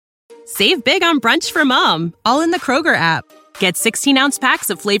Save big on brunch for mom, all in the Kroger app. Get 16-ounce packs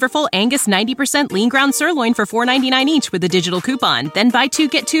of flavorful Angus 90% lean ground sirloin for $4.99 each with a digital coupon. Then buy 2,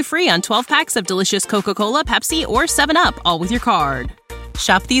 get 2 free on 12 packs of delicious Coca-Cola, Pepsi, or 7-Up, all with your card.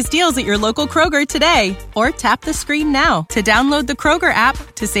 Shop these deals at your local Kroger today, or tap the screen now to download the Kroger app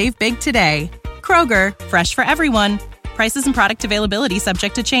to save big today. Kroger, fresh for everyone. Prices and product availability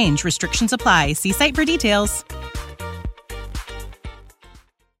subject to change. Restrictions apply. See site for details.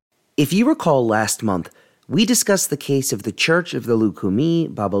 If you recall last month, we discussed the case of the Church of the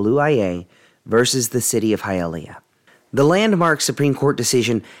Lukumi Babaluaye versus the city of Hialeah. The landmark Supreme Court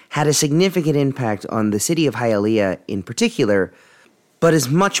decision had a significant impact on the city of Hialeah in particular, but is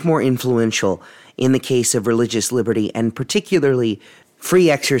much more influential in the case of religious liberty and particularly free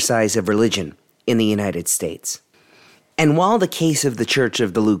exercise of religion in the United States. And while the case of the Church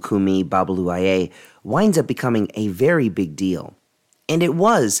of the Lukumi Babaluaye winds up becoming a very big deal, and it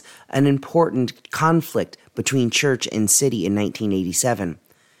was an important conflict between church and city in 1987,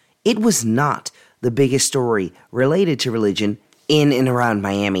 it was not the biggest story related to religion in and around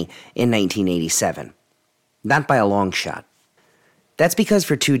Miami in 1987. Not by a long shot. That's because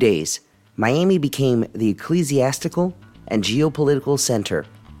for 2 days, Miami became the ecclesiastical and geopolitical center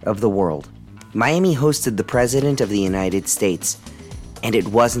of the world. Miami hosted the President of the United States, and it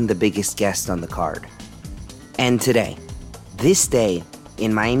wasn't the biggest guest on the card. And today, this day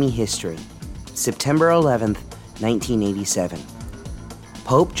in Miami history, September 11th, 1987,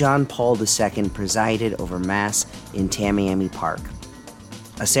 Pope John Paul II presided over Mass in Tamiami Park,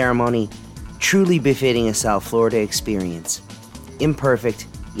 a ceremony truly befitting a South Florida experience, imperfect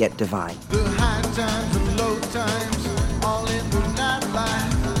yet divine. The high times and low times, all in the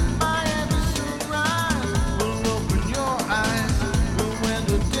nightlife. Miami sunrise will open your eyes, but when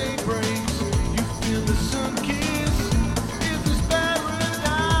the day breaks, you feel the sun kiss. Is this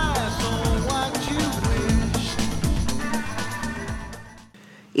paradise or what you wish?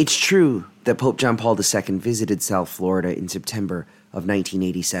 It's true that Pope John Paul II visited South Florida in September of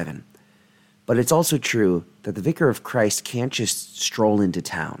 1987. But it's also true that the Vicar of Christ can't just stroll into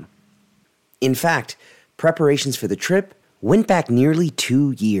town. In fact, preparations for the trip went back nearly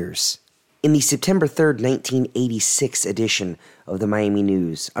 2 years. In the September 3rd, 1986 edition of the Miami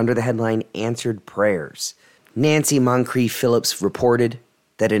News, under the headline Answered Prayers, Nancy Moncrief Phillips reported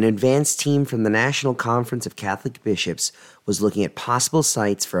that an advanced team from the National Conference of Catholic Bishops was looking at possible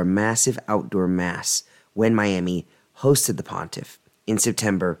sites for a massive outdoor mass when Miami hosted the pontiff in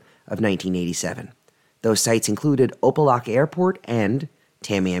September of 1987. Those sites included Opa-locka Airport and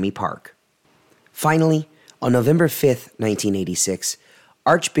Tamiami Park. Finally, on November 5th, 1986,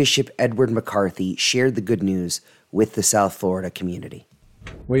 Archbishop Edward McCarthy shared the good news with the South Florida community.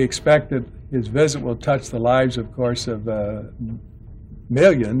 We expect that his visit will touch the lives, of course, of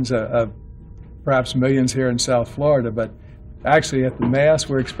millions, of perhaps millions here in South Florida, but actually at the Mass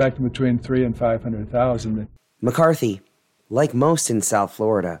we're expecting between 300,000 and 500,000. McCarthy, like most in South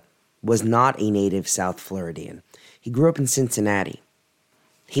Florida, was not a native South Floridian. He grew up in Cincinnati.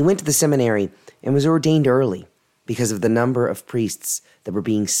 He went to the seminary and was ordained early because of the number of priests that were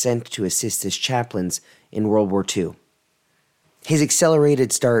being sent to assist as chaplains in World War II. His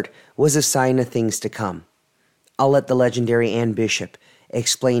accelerated start was a sign of things to come. I'll let the legendary Ann Bishop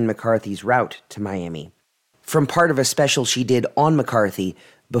explain McCarthy's route to Miami, from part of a special she did on McCarthy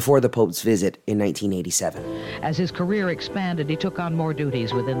before the Pope's visit in 1987. As his career expanded, he took on more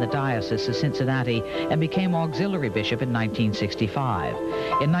duties within the Diocese of Cincinnati and became auxiliary bishop in 1965.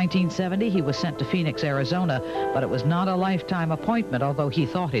 In 1970, he was sent to Phoenix, Arizona, but it was not a lifetime appointment, although he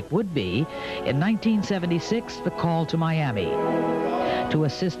thought it would be. In 1976, the call to Miami to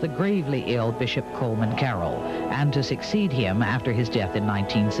assist the gravely ill Bishop Coleman Carroll and to succeed him after his death in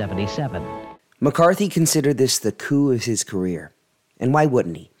 1977. McCarthy considered this the coup of his career. And why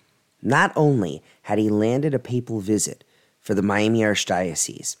wouldn't he? Not only had he landed a papal visit for the Miami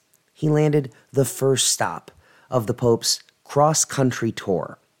Archdiocese, he landed the first stop of the Pope's cross-country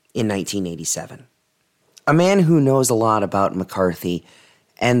tour in 1987. A man who knows a lot about McCarthy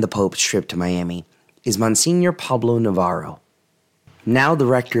and the Pope's trip to Miami is Monsignor Pablo Navarro, now the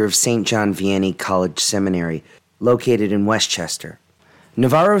rector of St. John Vianney College Seminary, located in Westchester.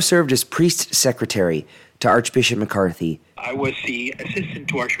 Navarro served as priest secretary to Archbishop McCarthy. I was the assistant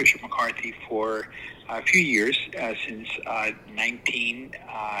to Archbishop McCarthy for a few years, since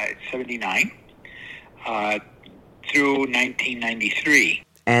 1979 through 1993.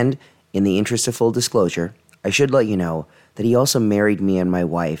 And, in the interest of full disclosure, I should let you know that he also married me and my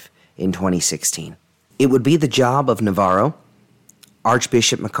wife in 2016. It would be the job of Navarro,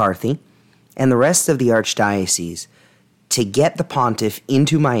 Archbishop McCarthy, and the rest of the Archdiocese to get the pontiff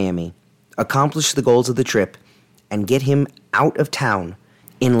into Miami accomplish the goals of the trip, and get him out of town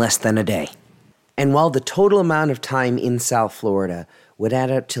in less than a day. And while the total amount of time in South Florida would add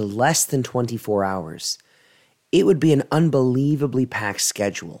up to less than 24 hours, it would be an unbelievably packed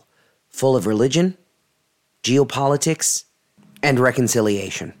schedule, full of religion, geopolitics, and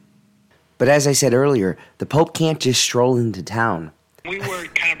reconciliation. But as I said earlier, the Pope can't just stroll into town. We were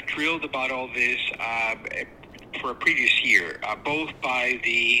kind of drilled about all this for a previous year, both by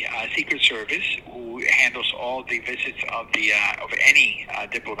the Secret Service, who handles all the visits of any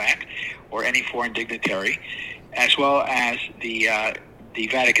diplomat or any foreign dignitary, as well as the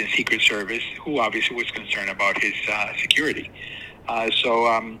Vatican Secret Service, who obviously was concerned about his security.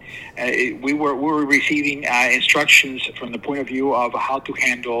 We were receiving instructions from the point of view of how to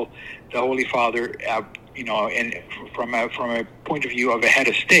handle the Holy Father, from a point of view of a head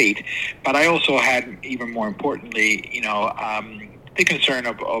of state. But I also had, even more importantly, the concern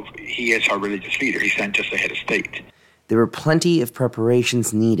of he is our religious leader. He's not just a head of state. There were plenty of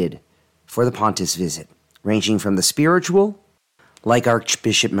preparations needed for the Pontiff's visit, ranging from the spiritual, like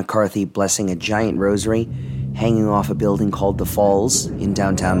Archbishop McCarthy blessing a giant rosary hanging off a building called The Falls in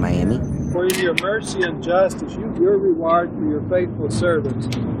downtown Miami. For your mercy and justice, your reward for your faithful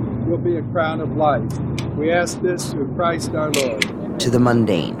servants will be a crown of life. We ask this through Christ our Lord. To the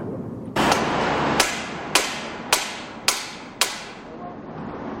mundane.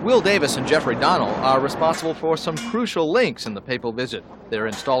 Will Davis and Jeffrey Donnell are responsible for some crucial links in the papal visit. They're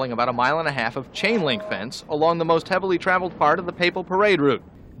installing about 1.5 miles of chain link fence along the most heavily traveled part of the papal parade route.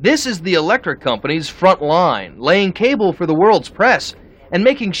 This is the electric company's front line, laying cable for the world's press and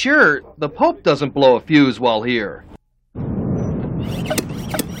making sure the Pope doesn't blow a fuse while here.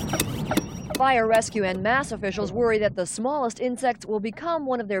 Fire rescue and mass officials worry that the smallest insects will become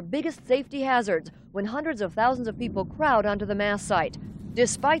one of their biggest safety hazards when hundreds of thousands of people crowd onto the mass site.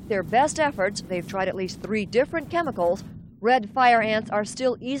 Despite their best efforts, they've tried at least 3 different chemicals. Red fire ants are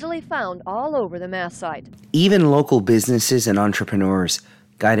still easily found all over the mass site. Even local businesses and entrepreneurs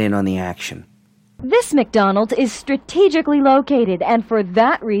got in on the action. This McDonald's is strategically located, and for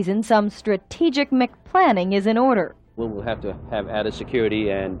that reason, some strategic McPlanning is in order. We'll have to have added security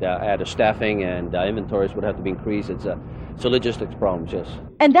and added staffing, and inventories would have to be increased. It's logistics problems, yes.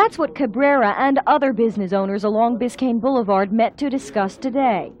 And that's what Cabrera and other business owners along Biscayne Boulevard met to discuss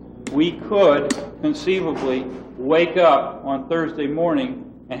today. We could conceivably wake up on Thursday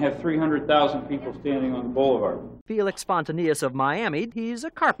morning and have 300,000 people standing on the boulevard. Felix Fontanius of Miami, he's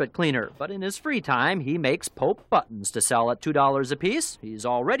a carpet cleaner, but in his free time, he makes Pope buttons to sell at $2 a piece. He's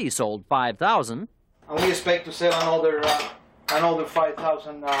already sold 5,000. And we expect to sell another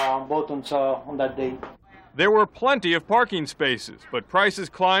 5,000 buttons on that day. There were plenty of parking spaces, but prices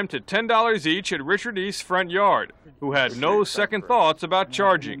climbed to $10 each at Richard East's front yard, who had no second thoughts about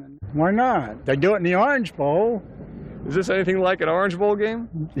charging. Why not? They do it in the Orange Bowl. Is this anything like an Orange Bowl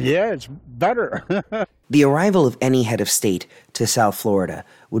game? Yeah, it's better. The arrival of any head of state to South Florida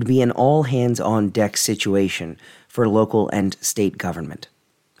would be an all-hands-on-deck situation for local and state government.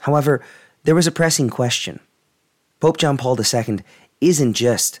 However, there was a pressing question. Pope John Paul II isn't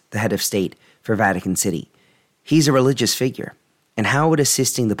just the head of state for Vatican City. He's a religious figure, and how would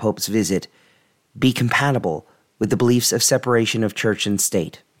assisting the Pope's visit be compatible with the beliefs of separation of church and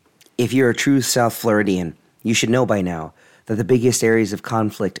state? If you're a true South Floridian, you should know by now that the biggest areas of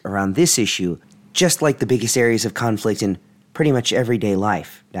conflict around this issue, just like the biggest areas of conflict in pretty much everyday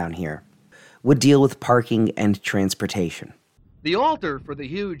life down here, would deal with parking and transportation. The altar for the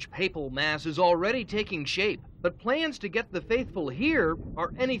huge papal mass is already taking shape, but plans to get the faithful here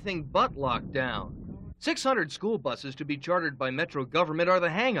are anything but locked down. 600 school buses to be chartered by Metro government are the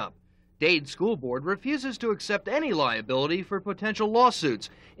hang-up. Dade School Board refuses to accept any liability for potential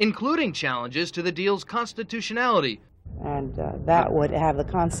lawsuits, including challenges to the deal's constitutionality. And that would have the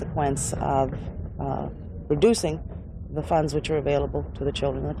consequence of reducing the funds which are available to the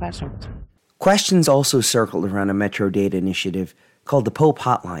children in the classrooms. Questions also circled around a Metro Dade initiative called the Pope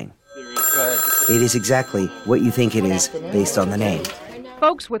Hotline. It is exactly what you think it is based on the name.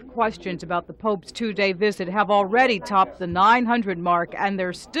 Folks with questions about the Pope's 2-day visit have already topped the 900 mark, and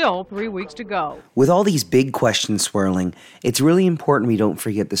there's still 3 weeks to go. With all these big questions swirling, it's really important we don't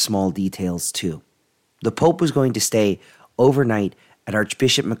forget the small details, too. The Pope was going to stay overnight at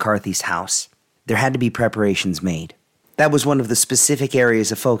Archbishop McCarthy's house. There had to be preparations made. That was one of the specific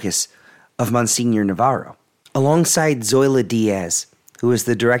areas of focus of Monsignor Navarro. Alongside Zoila Diaz, who was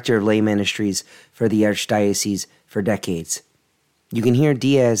the director of lay ministries for the Archdiocese for decades. You can hear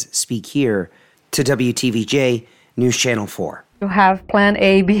Diaz speak here to WTVJ News Channel 4. to have plan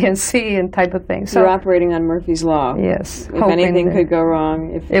A, B, and C and type of thing. So you're operating on Murphy's Law. Yes. If anything could go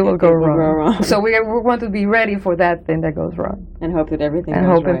wrong, it will go wrong. So we want to be ready for that thing that goes wrong. And hope that everything goes right.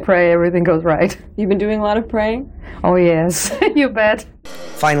 And hope and pray everything goes right. You've been doing a lot of praying? Oh, yes. You bet.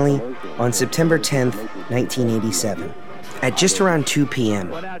 Finally, on September 10th, 1987, at just around 2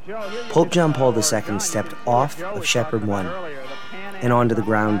 p.m., Pope John Paul II stepped off of Shepherd 1 and onto the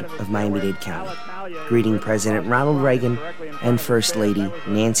ground of Miami-Dade County, greeting President Ronald Reagan and First Lady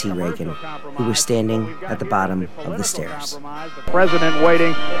Nancy Reagan, who were standing at the bottom of the stairs. President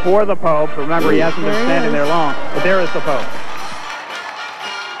waiting for the Pope. Remember, he hasn't been standing there long, but there is the Pope.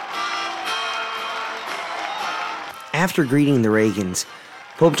 After greeting the Reagans,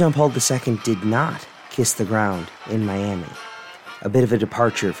 Pope John Paul II did not kiss the ground in Miami, a bit of a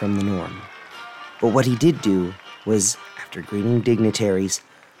departure from the norm. But what he did do was, after greeting dignitaries,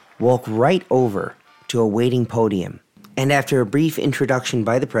 walk right over to a waiting podium, and after a brief introduction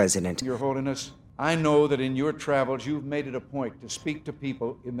by the president, Your Holiness, I know that in your travels you've made it a point to speak to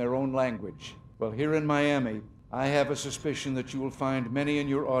people in their own language. Well, here in Miami, I have a suspicion that you will find many in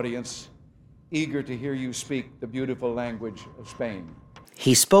your audience eager to hear you speak the beautiful language of Spain.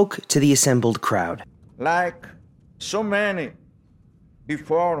 He spoke to the assembled crowd. Like so many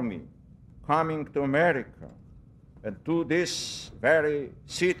before me, coming to America and to this very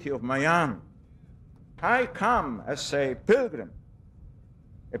city of Miami, I come as a pilgrim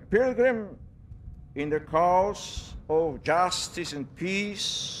in the cause of justice and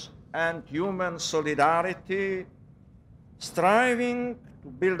peace and human solidarity, striving to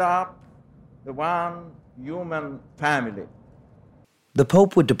build up the one human family. The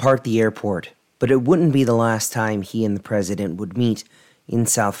Pope would depart the airport, but it wouldn't be the last time he and the president would meet in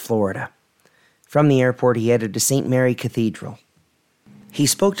South Florida. From the airport, he headed to St. Mary Cathedral. He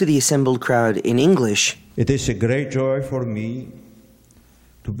spoke to the assembled crowd in English. It is a great joy for me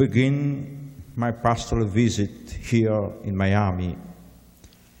to begin my pastoral visit here in Miami,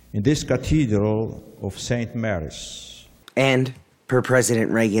 in this cathedral of St. Mary's. And, per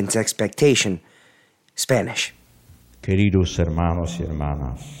President Reagan's expectation, Spanish. Queridos hermanos y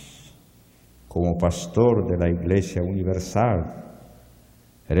hermanas, como pastor de la Iglesia Universal,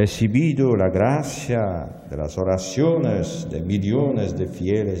 he recibido la gracia de las oraciones de millones de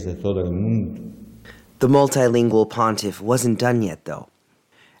fieles de todo el mundo. The multilingual pontiff wasn't done yet, though.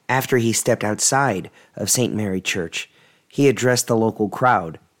 After he stepped outside of St. Mary Church, he addressed the local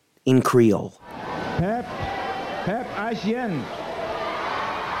crowd in Creole. Pep Haitien.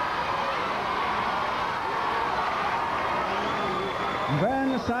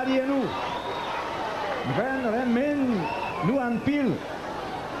 Ven sarienu, ven remen nuanpil,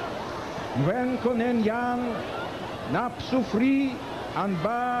 ven konen yan, nap sufri an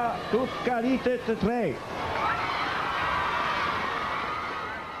ba tut kalite tetre.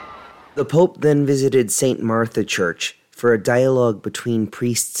 The Pope then visited St. Martha Church for a dialogue between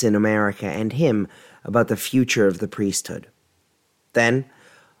priests in America and him about the future of the priesthood. Then,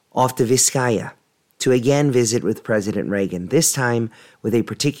 off to Vizcaya to again visit with President Reagan, this time with a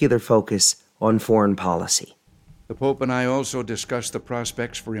particular focus on foreign policy. The Pope and I also discussed the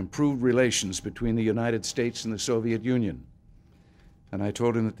prospects for improved relations between the United States and the Soviet Union. And I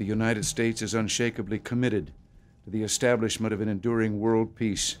told him that the United States is unshakably committed to the establishment of an enduring world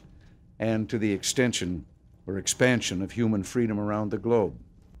peace and to the extension or expansion of human freedom around the globe.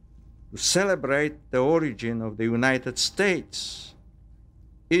 To celebrate the origin of the United States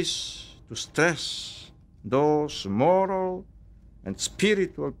is to stress those moral and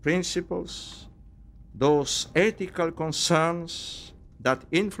spiritual principles, those ethical concerns that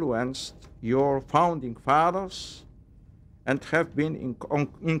influenced your founding fathers and have been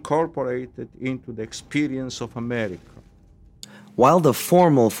incorporated into the experience of America. While the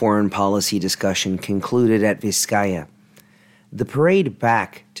formal foreign policy discussion concluded at Vizcaya, the parade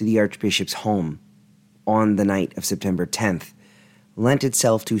back to the Archbishop's home on the night of September 10th lent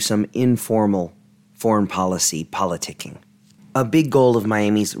itself to some informal foreign policy politicking. A big goal of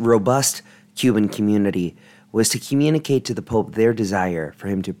Miami's robust Cuban community was to communicate to the Pope their desire for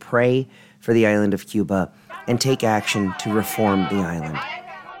him to pray for the island of Cuba and take action to reform the island.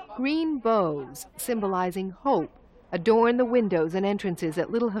 Green bows, symbolizing hope, adorn the windows and entrances at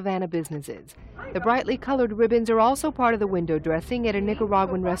Little Havana businesses. The brightly colored ribbons are also part of the window dressing at a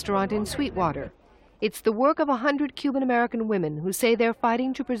Nicaraguan restaurant in Sweetwater. It's the work of 100 Cuban-American women who say they're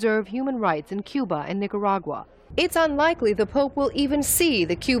fighting to preserve human rights in Cuba and Nicaragua. It's unlikely the Pope will even see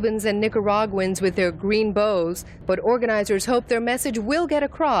the Cubans and Nicaraguans with their green bows, but organizers hope their message will get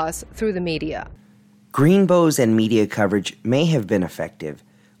across through the media. Green bows and media coverage may have been effective.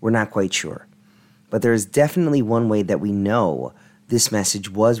 We're not quite sure. but there is definitely one way that we know this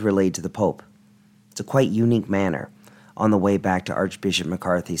message was relayed to the Pope. It's a quite unique manner on the way back to Archbishop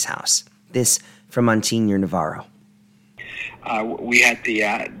McCarthy's house. This from Monsignor Navarro. We had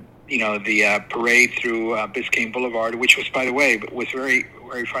the parade through Biscayne Boulevard, which was, by the way, was very,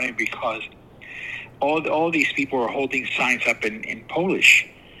 very funny because all these people were holding signs up in Polish,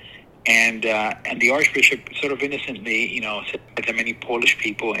 and the Archbishop sort of innocently, said that there are many Polish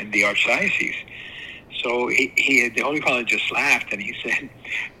people in the Archdiocese. So the Holy Father just laughed and he said,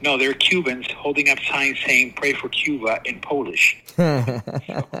 "No, they're Cubans holding up signs saying pray for Cuba in Polish."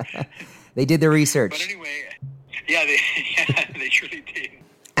 They did their research. But anyway, they surely did.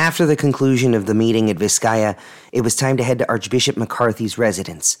 After the conclusion of the meeting at Vizcaya, it was time to head to Archbishop McCarthy's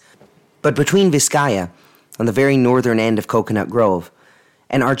residence. But between Vizcaya, on the very northern end of Coconut Grove,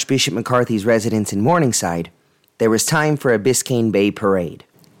 and Archbishop McCarthy's residence in Morningside, there was time for a Biscayne Bay parade.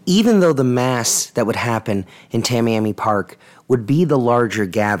 Even though the mass that would happen in Tamiami Park would be the larger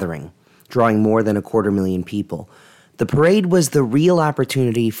gathering, drawing more than 250,000 people, the parade was the real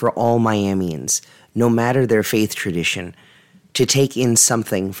opportunity for all Miamians, no matter their faith tradition, to take in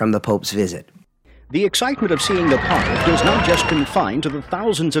something from the Pope's visit. The excitement of seeing the Pope is not just confined to the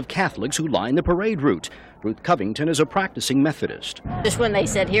thousands of Catholics who line the parade route. Ruth Covington is a practicing Methodist. Just when they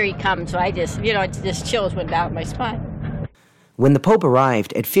said, "Here he comes," so I just, just chills went down my spine. When the Pope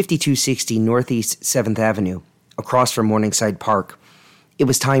arrived at 5260 Northeast 7th Avenue, across from Morningside Park, it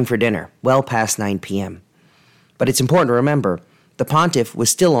was time for dinner, well past 9 p.m. But it's important to remember, the Pontiff was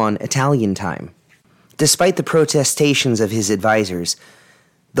still on Italian time. Despite the protestations of his advisors,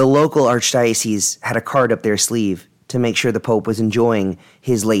 the local archdiocese had a card up their sleeve to make sure the Pope was enjoying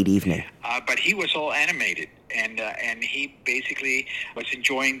his late evening. But he was all animated, and he basically was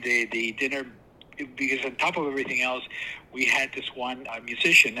enjoying the dinner because on top of everything else, we had this one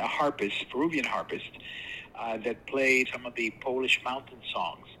musician, a harpist, Peruvian harpist, that played some of the Polish mountain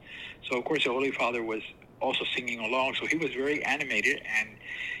songs. So, of course, the Holy Father was also singing along, so he was very animated, and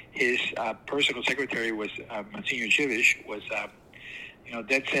his personal secretary was Monsignor Jivish, was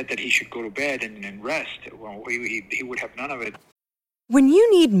dead set that he should go to bed and rest. Well, he would have none of it. When you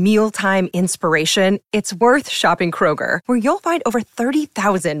need mealtime inspiration, it's worth shopping Kroger, where you'll find over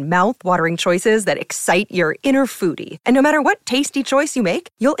 30,000 mouth-watering choices that excite your inner foodie. And no matter what tasty choice you make,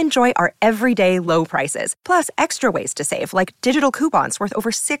 you'll enjoy our everyday low prices, plus extra ways to save, like digital coupons worth over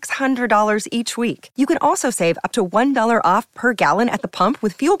 $600 each week. You can also save up to $1 off per gallon at the pump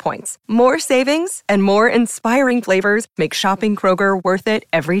with fuel points. More savings and more inspiring flavors make shopping Kroger worth it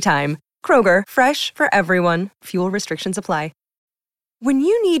every time. Kroger, fresh for everyone. Fuel restrictions apply. When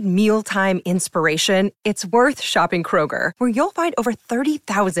you need mealtime inspiration, it's worth shopping Kroger, where you'll find over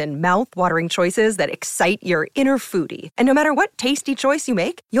 30,000 mouth-watering choices that excite your inner foodie. And no matter what tasty choice you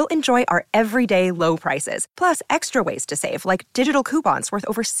make, you'll enjoy our everyday low prices, plus extra ways to save, like digital coupons worth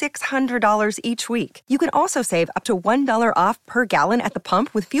over $600 each week. You can also save up to $1 off per gallon at the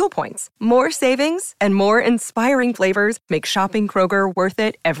pump with fuel points. More savings and more inspiring flavors make shopping Kroger worth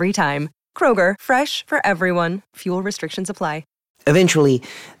it every time. Kroger, fresh for everyone. Fuel restrictions apply. Eventually,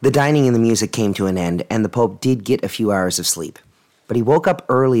 the dining and the music came to an end, and the Pope did get a few hours of sleep. But he woke up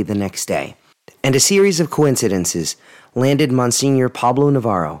early the next day, and a series of coincidences landed Monsignor Pablo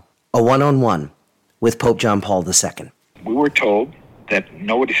Navarro a one-on-one with Pope John Paul II. We were told that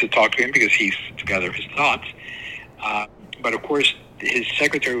nobody should talk to him because he's to gather his thoughts. But of course, his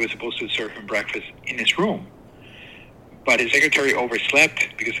secretary was supposed to serve him breakfast in his room. But his secretary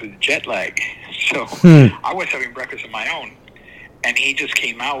overslept because of the jet lag. So I was having breakfast on my own. And he just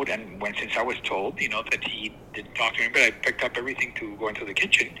came out, and since I was told, that he didn't talk to me, but I picked up everything to go into the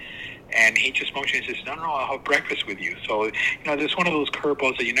kitchen, and he just motioned and says, "No, I'll have breakfast with you." So, there's one of those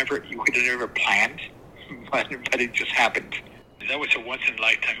curveballs that you could have never planned, but it just happened. That was a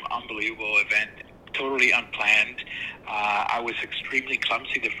once-in-a-lifetime unbelievable event, totally unplanned. I was extremely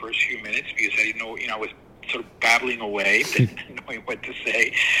clumsy the first few minutes because I didn't know, I was sort of babbling away, not knowing what to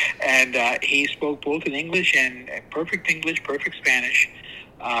say. And he spoke both in English and perfect English, perfect Spanish,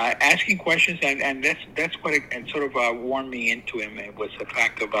 asking questions, and that's what it sort of warmed me into him. It was the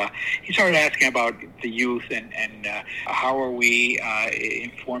fact of he started asking about the youth and how are we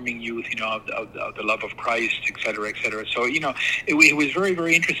informing youth, of the love of Christ, et cetera, et cetera. So, he was very,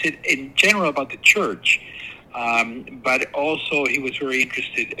 very interested in general about the church, but also he was very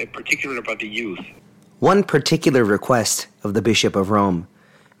interested, particularly about the youth. One particular request of the Bishop of Rome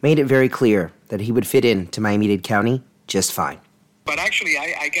made it very clear that he would fit in to Miami-Dade County just fine. But actually,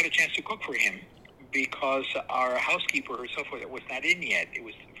 I got a chance to cook for him because our housekeeper herself was not in yet. It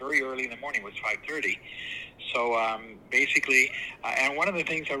was very early in the morning. It was 5:30. So basically, and one of the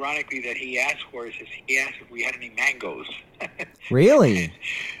things, ironically, that he asked for is he asked if we had any mangoes. Really?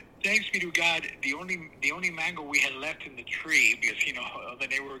 Thanks be to God, the only mango we had left in the tree, because the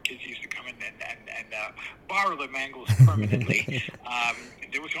neighborhood kids used to come in and borrow the mangoes permanently.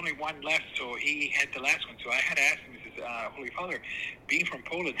 There was only one left, so he had the last one. So I had asked him, he says, Holy Father, being from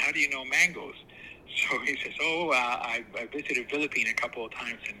Poland, how do you know mangoes? So he says, I visited Philippines a couple of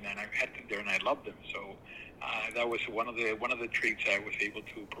times, and I've had them there, and I loved them. So that was one of the treats I was able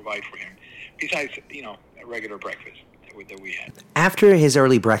to provide for him, besides a regular breakfast that we had. After his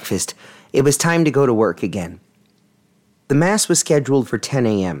early breakfast, it was time to go to work again. The Mass was scheduled for 10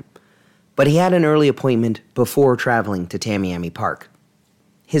 a.m., but he had an early appointment before traveling to Tamiami Park.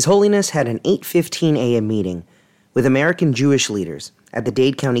 His Holiness had an 8:15 a.m. meeting with American Jewish leaders at the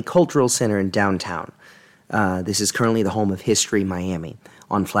Dade County Cultural Center in downtown. This is currently the home of History Miami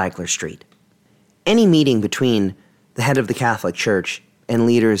on Flagler Street. Any meeting between the head of the Catholic Church and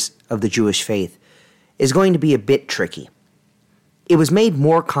leaders of the Jewish faith is going to be a bit tricky. It was made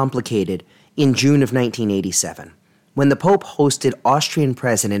more complicated in June of 1987, when the Pope hosted Austrian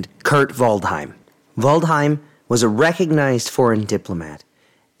President Kurt Waldheim. Waldheim was a recognized foreign diplomat,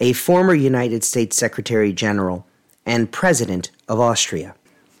 a former United States Secretary General, and President of Austria.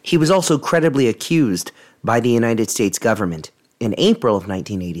 He was also credibly accused by the United States government in April of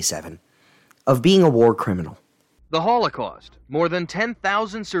 1987 of being a war criminal. The Holocaust. More than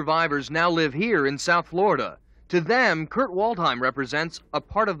 10,000 survivors now live here in South Florida. To them, Kurt Waldheim represents a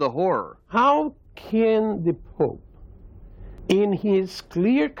part of the horror. How can the Pope, in his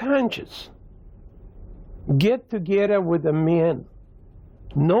clear conscience, get together with a man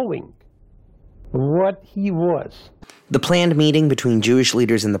knowing what he was? The planned meeting between Jewish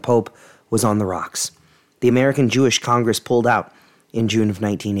leaders and the Pope was on the rocks. The American Jewish Congress pulled out in June of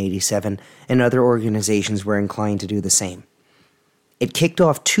 1987, and other organizations were inclined to do the same. It kicked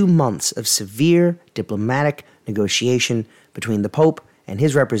off 2 months of severe diplomatic negotiation between the Pope and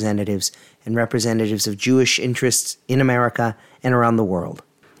his representatives and representatives of Jewish interests in America and around the world.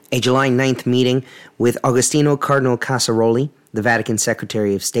 A July 9th meeting with Agostino Cardinal Casaroli, the Vatican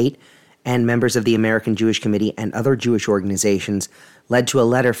Secretary of State, and members of the American Jewish Committee and other Jewish organizations led to a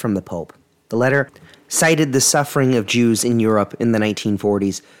letter from the Pope. The letter cited the suffering of Jews in Europe in the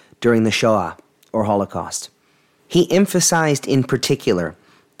 1940s during the Shoah, or Holocaust. He emphasized in particular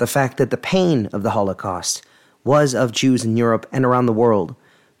the fact that the pain of the Holocaust was of Jews in Europe and around the world,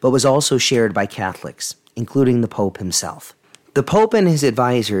 but was also shared by Catholics, including the Pope himself. The Pope and his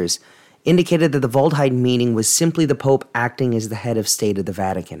advisors indicated that the Waldheim meeting was simply the Pope acting as the head of state of the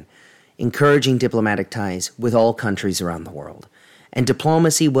Vatican, encouraging diplomatic ties with all countries around the world, and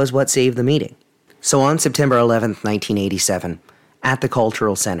diplomacy was what saved the meeting. So on September 11th, 1987, at the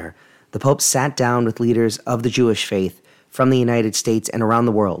Cultural Center, the Pope sat down with leaders of the Jewish faith from the United States and around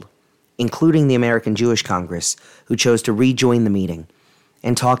the world, including the American Jewish Congress, who chose to rejoin the meeting,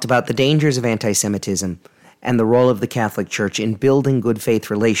 and talked about the dangers of anti-Semitism and the role of the Catholic Church in building good faith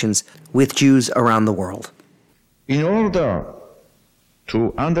relations with Jews around the world. In order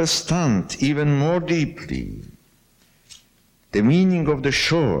to understand even more deeply the meaning of the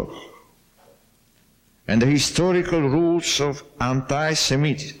Shoah and the historical roots of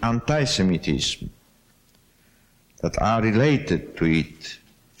anti-Semitism that are related to it,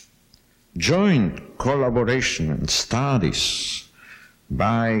 joint collaboration and studies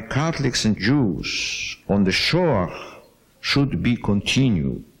by Catholics and Jews on the Shoah should be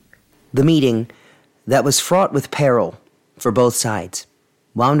continued. The meeting, that was fraught with peril for both sides,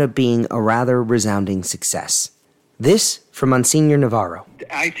 wound up being a rather resounding success. This from Monsignor Navarro.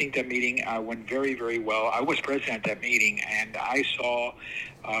 I think that meeting went very, very well. I was present at that meeting, and I saw,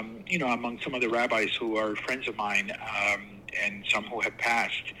 among some of the rabbis who are friends of mine, and some who have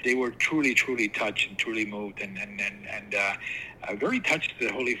passed, they were truly, truly touched and truly moved, and very touched that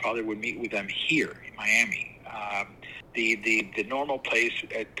the Holy Father would meet with them here in Miami. The normal place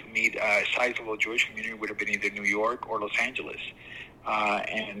to meet a sizable Jewish community would have been either New York or Los Angeles,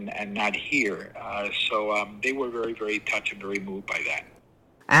 and not here. So they were very, very touched and very moved by that.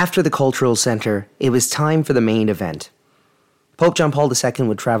 After the Cultural Center, it was time for the main event. Pope John Paul II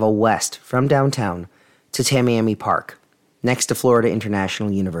would travel west from downtown to Tamiami Park, next to Florida International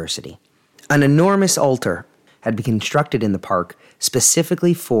University. An enormous altar had been constructed in the park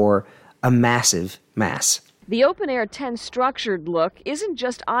specifically for a massive Mass. The open-air tent-structured look isn't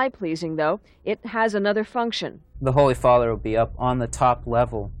just eye-pleasing, though. It has another function. The Holy Father will be up on the top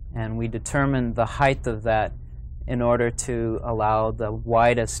level, and we determined the height of that in order to allow the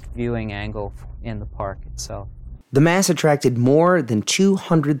widest viewing angle in the park itself. The Mass attracted more than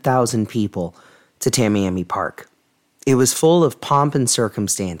 200,000 people to Tamiami Park. It was full of pomp and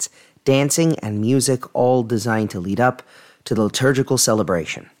circumstance, dancing and music, all designed to lead up to the liturgical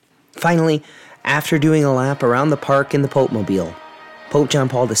celebration. Finally, after doing a lap around the park in the Pope-mobile, Pope John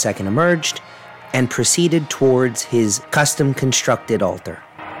Paul II emerged and proceeded towards his custom-constructed altar.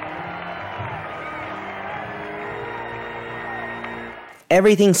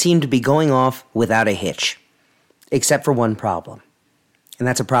 Everything seemed to be going off without a hitch, except for one problem. And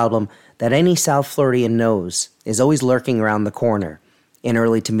that's a problem that any South Floridian knows is always lurking around the corner in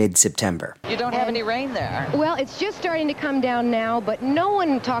early to mid-September. You don't have any rain there. Well, it's just starting to come down now, but no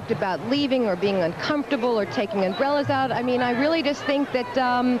one talked about leaving or being uncomfortable or taking umbrellas out. I mean, I really just think that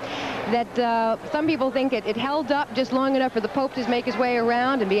some people think it held up just long enough for the Pope to make his way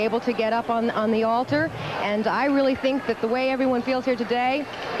around and be able to get up on the altar. And I really think that the way everyone feels here today,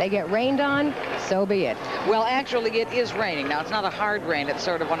 they get rained on, so be it. Well, actually, it is raining. Now, it's not a hard rain. It's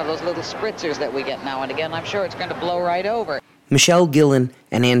sort of one of those little spritzers that we get now and again. I'm sure it's going to blow right over. Michelle Gillen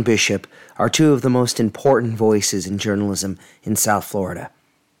and Ann Bishop are two of the most important voices in journalism in South Florida.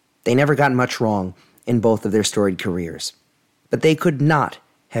 They never got much wrong in both of their storied careers, but they could not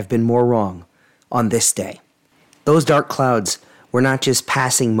have been more wrong on this day. Those dark clouds were not just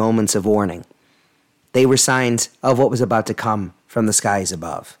passing moments of warning. They were signs of what was about to come from the skies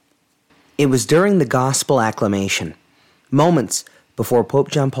above. It was during the gospel acclamation, moments before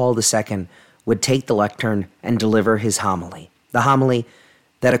Pope John Paul II would take the lectern and deliver his homily. The homily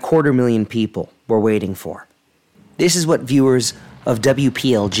that 250,000 people were waiting for. This is what viewers of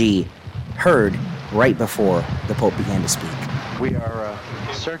WPLG heard right before the Pope began to speak. We are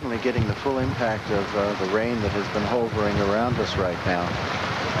certainly getting the full impact of the rain that has been hovering around us right now.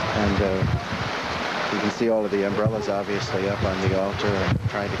 And you can see all of the umbrellas obviously up on the altar and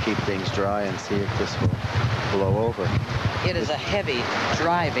trying to keep things dry and see if this will blow over. It is a heavy,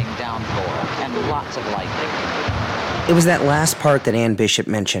 driving downpour and lots of lightning. It was that last part that Ann Bishop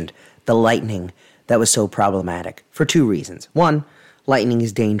mentioned, the lightning, that was so problematic for two reasons. One, lightning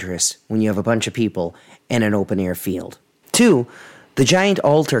is dangerous when you have a bunch of people in an open-air field. Two, the giant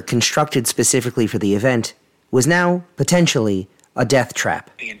altar constructed specifically for the event was now potentially a death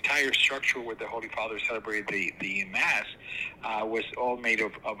trap. The entire structure where the Holy Father celebrated the Mass was all made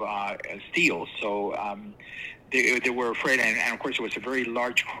of steel. So they were afraid, and of course it was a very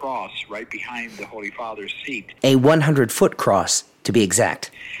large cross right behind the Holy Father's seat. A 100-foot cross, to be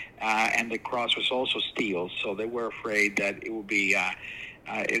exact. And the cross was also steel, so they were afraid that it would be,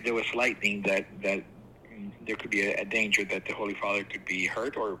 if there was lightning, that there could be a danger that the Holy Father could be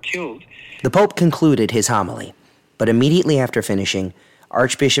hurt or killed. The Pope concluded his homily, but immediately after finishing,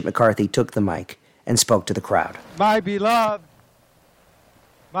 Archbishop McCarthy took the mic and spoke to the crowd. My beloved,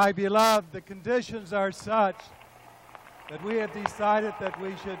 the conditions are such that we have decided that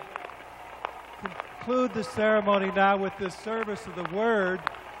we should conclude the ceremony now with this service of the Word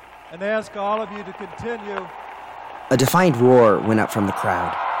and ask all of you to continue. A defiant roar went up from the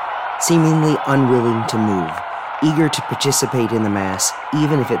crowd, seemingly unwilling to move, eager to participate in the Mass,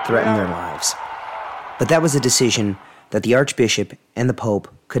 even if it threatened their lives. But that was a decision that the Archbishop and the Pope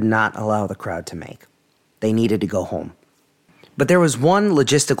could not allow the crowd to make. They needed to go home. But there was one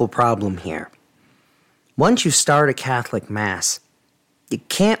logistical problem here. Once you start a Catholic Mass, you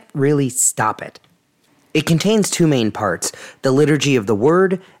can't really stop it. It contains two main parts, the Liturgy of the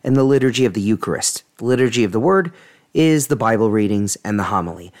Word and the Liturgy of the Eucharist. The Liturgy of the Word is the Bible readings and the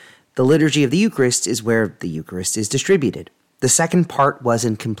homily. The Liturgy of the Eucharist is where the Eucharist is distributed. The second part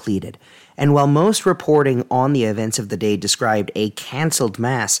wasn't completed, and while most reporting on the events of the day described a canceled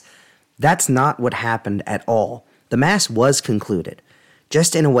Mass, that's not what happened at all. The Mass was concluded,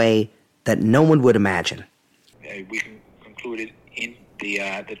 just in a way that no one would imagine. We concluded in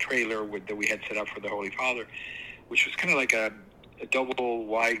the trailer that we had set up for the Holy Father, which was kind of like a double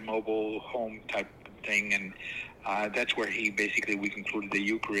wide mobile home type thing, and that's where we concluded the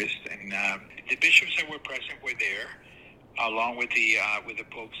Eucharist, and the bishops that were present were there, along with the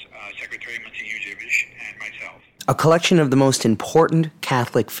Pope's Secretary, Monsignor Jivish, and myself. A collection of the most important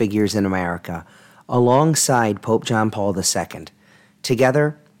Catholic figures in America, alongside Pope John Paul II,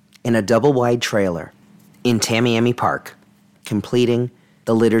 together in a double-wide trailer in Tamiami Park, completing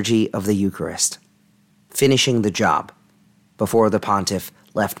the Liturgy of the Eucharist, finishing the job before the pontiff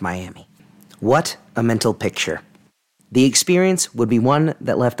left Miami. What a mental picture. The experience would be one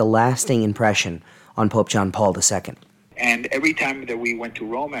that left a lasting impression on Pope John Paul II. And every time that we went to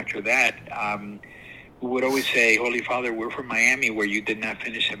Rome after that, would always say, Holy Father, we're from Miami where you did not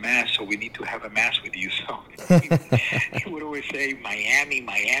finish a Mass, so we need to have a Mass with you. So he would always say, Miami,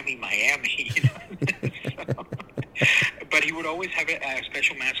 Miami, Miami. So, but he would always have a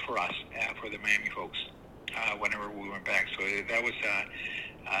special Mass for us, for the Miami folks, whenever we went back. So that was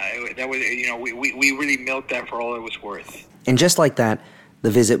we really milked that for all it was worth. And just like that, the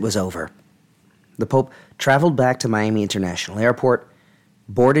visit was over. The Pope traveled back to Miami International Airport,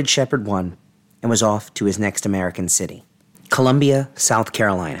 boarded Shepherd 1, and was off to his next American city, Columbia, South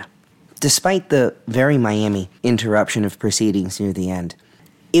Carolina. Despite the very Miami interruption of proceedings near the end,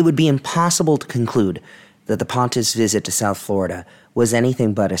 it would be impossible to conclude that the Pontiff's visit to South Florida was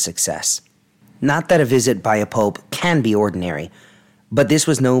anything but a success. Not that a visit by a pope can be ordinary, but this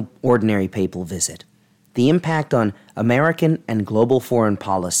was no ordinary papal visit. The impact on American and global foreign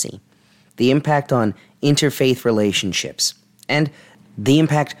policy, the impact on interfaith relationships, and the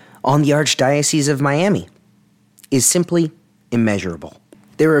impact on the Archdiocese of Miami is simply immeasurable.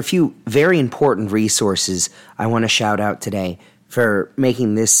 There are a few very important resources I want to shout out today for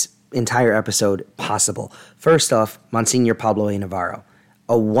making this entire episode possible. First off, Monsignor Pablo A. Navarro,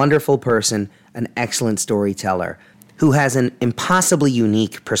 a wonderful person, an excellent storyteller, who has an impossibly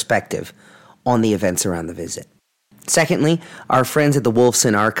unique perspective on the events around the visit. Secondly, our friends at the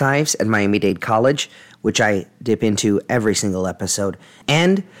Wolfson Archives at Miami-Dade College, which I dip into every single episode,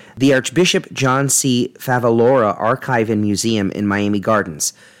 and the Archbishop John C. Favalora Archive and Museum in Miami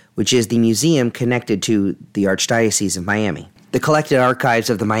Gardens, which is the museum connected to the Archdiocese of Miami. The collected archives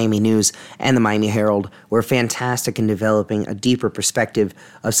of the Miami News and the Miami Herald were fantastic in developing a deeper perspective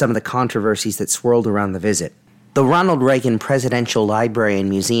of some of the controversies that swirled around the visit. The Ronald Reagan Presidential Library and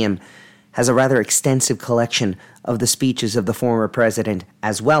Museum has a rather extensive collection of the speeches of the former president,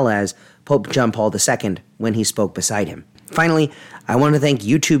 as well as Pope John Paul II when he spoke beside him. Finally, I want to thank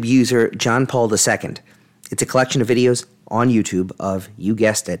YouTube user John Paul II. It's a collection of videos on YouTube of, you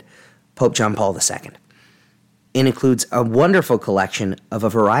guessed it, Pope John Paul II. It includes a wonderful collection of a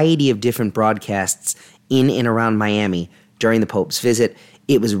variety of different broadcasts in and around Miami during the Pope's visit.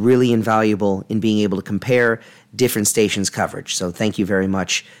 It was really invaluable in being able to compare different stations' coverage. So thank you very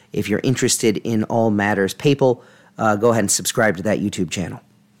much. If you're interested in all matters papal, go ahead and subscribe to that YouTube channel.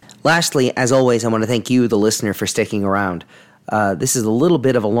 Lastly, as always, I want to thank you, the listener, for sticking around. This is a little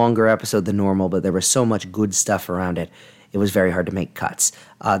bit of a longer episode than normal, but there was so much good stuff around it. It was very hard to make cuts.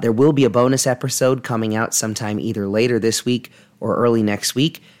 There will be a bonus episode coming out sometime either later this week or early next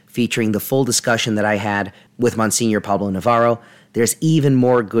week, featuring the full discussion that I had with Monsignor Pablo Navarro. There's even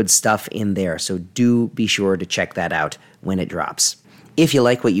more good stuff in there, so do be sure to check that out when it drops. If you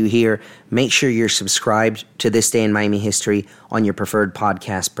like what you hear, make sure you're subscribed to This Day in Miami History on your preferred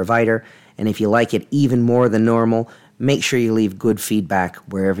podcast provider, and if you like it even more than normal, make sure you leave good feedback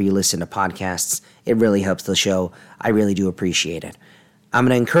wherever you listen to podcasts. It really helps the show. I really do appreciate it. I'm going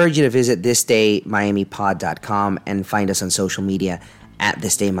to encourage you to visit thisdaymiamipod.com and find us on social media at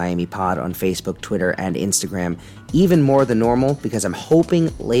This Day Miami Pod on Facebook, Twitter, and Instagram, even more than normal, because I'm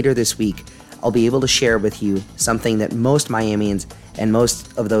hoping later this week I'll be able to share with you something that most Miamians and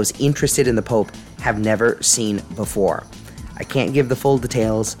most of those interested in the Pope have never seen before. I can't give the full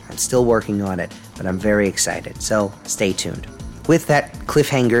details. I'm still working on it, but I'm very excited, so stay tuned. With that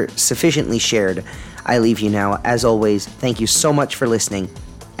cliffhanger sufficiently shared, I leave you now. As always, thank you so much for listening,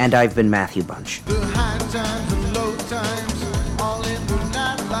 and I've been Matthew Bunch. The high times and low times, all in the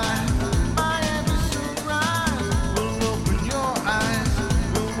nightlife. Miami sunrise will open your eyes.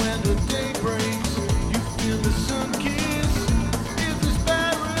 But when the day breaks, you feel the sun kiss. If it's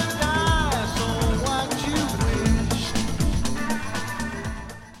paradise on what you wish.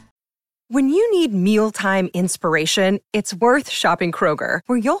 When you need mealtime inspiration, it's worth shopping Kroger,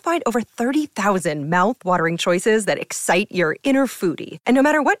 where you'll find over 30,000 mouth-watering choices that excite your inner foodie. And no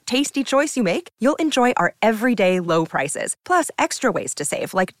matter what tasty choice you make, you'll enjoy our everyday low prices, plus extra ways to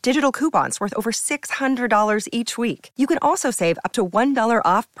save, like digital coupons worth over $600 each week. You can also save up to $1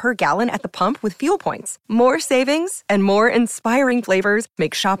 off per gallon at the pump with fuel points. More savings and more inspiring flavors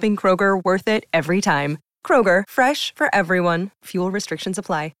make shopping Kroger worth it every time. Kroger, fresh for everyone. Fuel restrictions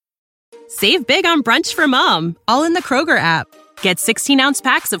apply. Save big on brunch for mom, all in the Kroger app. Get 16-ounce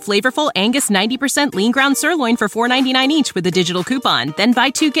packs of flavorful Angus 90% lean ground sirloin for $4.99 each with a digital coupon. Then buy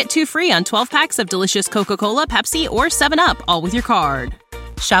 2, get 2 free on 12 packs of delicious Coca-Cola, Pepsi, or 7-Up, all with your card.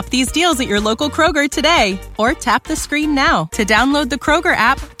 Shop these deals at your local Kroger today, or tap the screen now to download the Kroger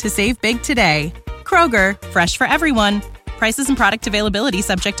app to save big today. Kroger, fresh for everyone. Prices and product availability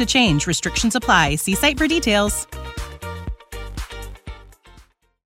subject to change. Restrictions apply. See site for details.